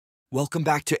Welcome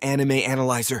back to Anime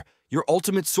Analyzer, your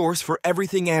ultimate source for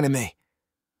everything anime.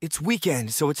 It's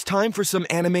weekend, so it's time for some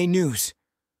anime news.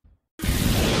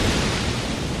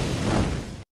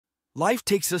 Life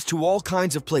takes us to all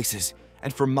kinds of places,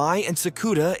 and for Mai and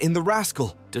Sakuda in the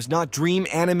Rascal Does Not Dream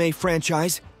anime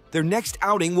franchise, their next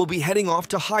outing will be heading off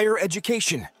to higher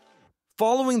education.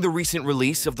 Following the recent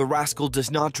release of The Rascal Does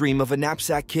Not Dream of a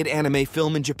Knapsack Kid anime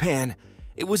film in Japan,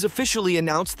 it was officially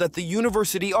announced that the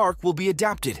university arc will be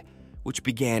adapted, which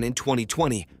began in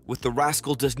 2020 with The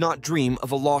Rascal Does Not Dream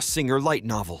of a Lost Singer light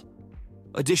novel.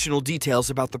 Additional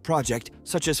details about the project,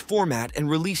 such as format and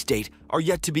release date, are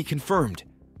yet to be confirmed.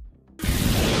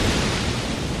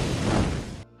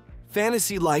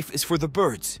 Fantasy life is for the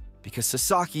birds, because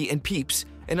Sasaki and Peeps,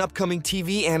 an upcoming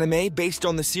TV anime based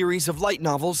on the series of light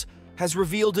novels, has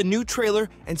revealed a new trailer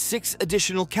and 6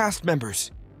 additional cast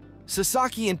members.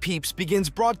 Sasaki and Peeps begins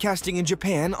broadcasting in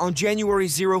Japan on January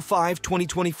 5,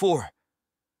 2024.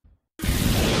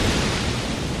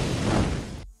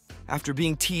 After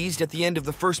being teased at the end of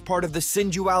the first part of the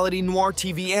SYNDUALITY Noir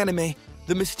TV anime,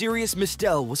 the mysterious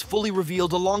Mistel was fully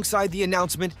revealed alongside the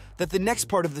announcement that the next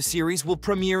part of the series will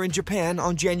premiere in Japan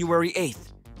on January 8th.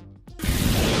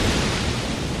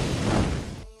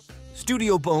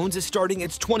 Studio Bones is starting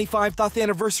its 25th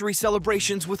anniversary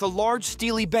celebrations with a large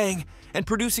steely bang and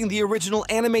producing the original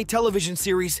anime television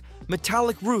series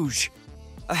Metallic Rouge.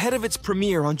 Ahead of its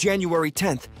premiere on January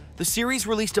 10th, the series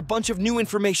released a bunch of new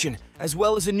information as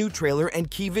well as a new trailer and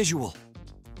key visual.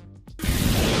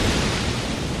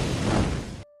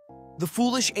 The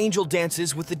Foolish Angel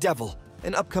Dances with the Devil,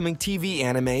 an upcoming TV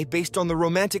anime based on the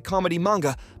romantic comedy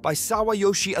manga by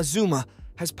Sawayoshi Azuma,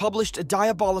 has published a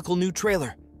diabolical new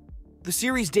trailer. The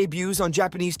series debuts on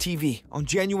Japanese TV on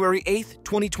January 8,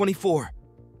 2024.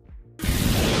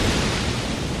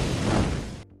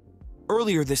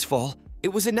 Earlier this fall, it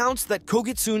was announced that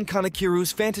Kogitsune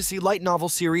Kanakiru's fantasy light novel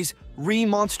series,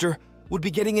 Re-Monster, would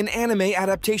be getting an anime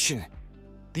adaptation.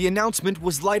 The announcement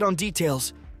was light on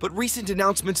details, but recent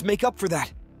announcements make up for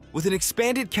that, with an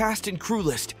expanded cast and crew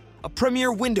list, a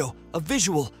premiere window, a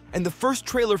visual, and the first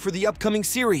trailer for the upcoming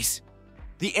series.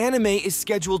 The anime is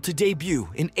scheduled to debut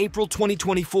in April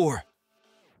 2024.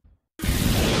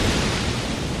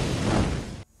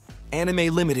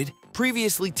 Anime Limited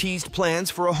previously teased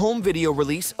plans for a home video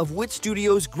release of Wit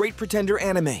Studios' Great Pretender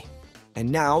anime, and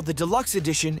now the Deluxe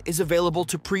edition is available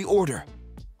to pre-order.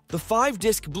 The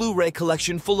 5-disc Blu-ray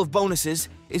collection full of bonuses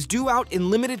is due out in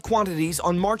limited quantities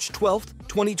on March 12,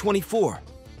 2024.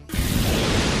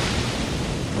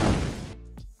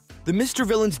 The Mr.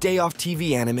 Villain's Day Off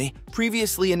TV anime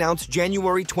previously announced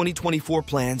January 2024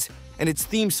 plans and its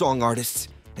theme song artists,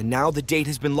 and now the date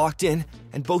has been locked in,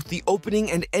 and both the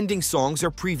opening and ending songs are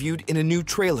previewed in a new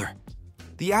trailer.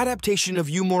 The adaptation of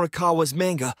Yu Morikawa's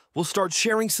manga will start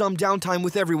sharing some downtime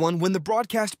with everyone when the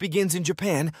broadcast begins in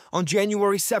Japan on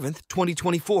January 7,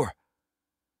 2024.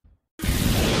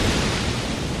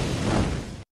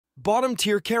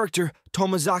 Bottom-tier character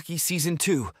Tomozaki Season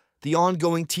 2, the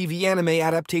ongoing TV anime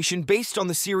adaptation based on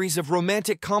the series of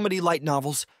romantic comedy light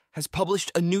novels, has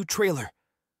published a new trailer.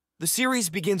 The series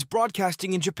begins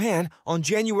broadcasting in Japan on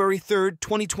January 3,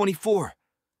 2024.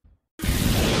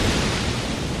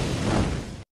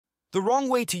 The Wrong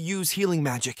Way to Use Healing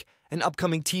Magic, an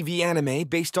upcoming TV anime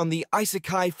based on the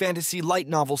Isekai fantasy light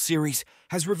novel series,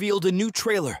 has revealed a new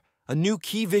trailer, a new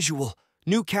key visual,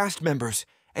 new cast members,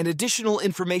 and additional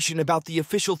information about the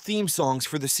official theme songs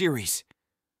for the series.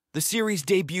 The series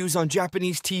debuts on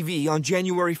Japanese TV on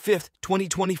January 5th,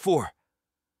 2024.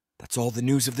 That's all the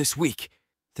news of this week.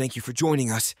 Thank you for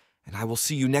joining us, and I will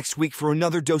see you next week for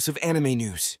another dose of anime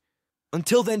news.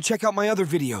 Until then, check out my other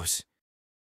videos.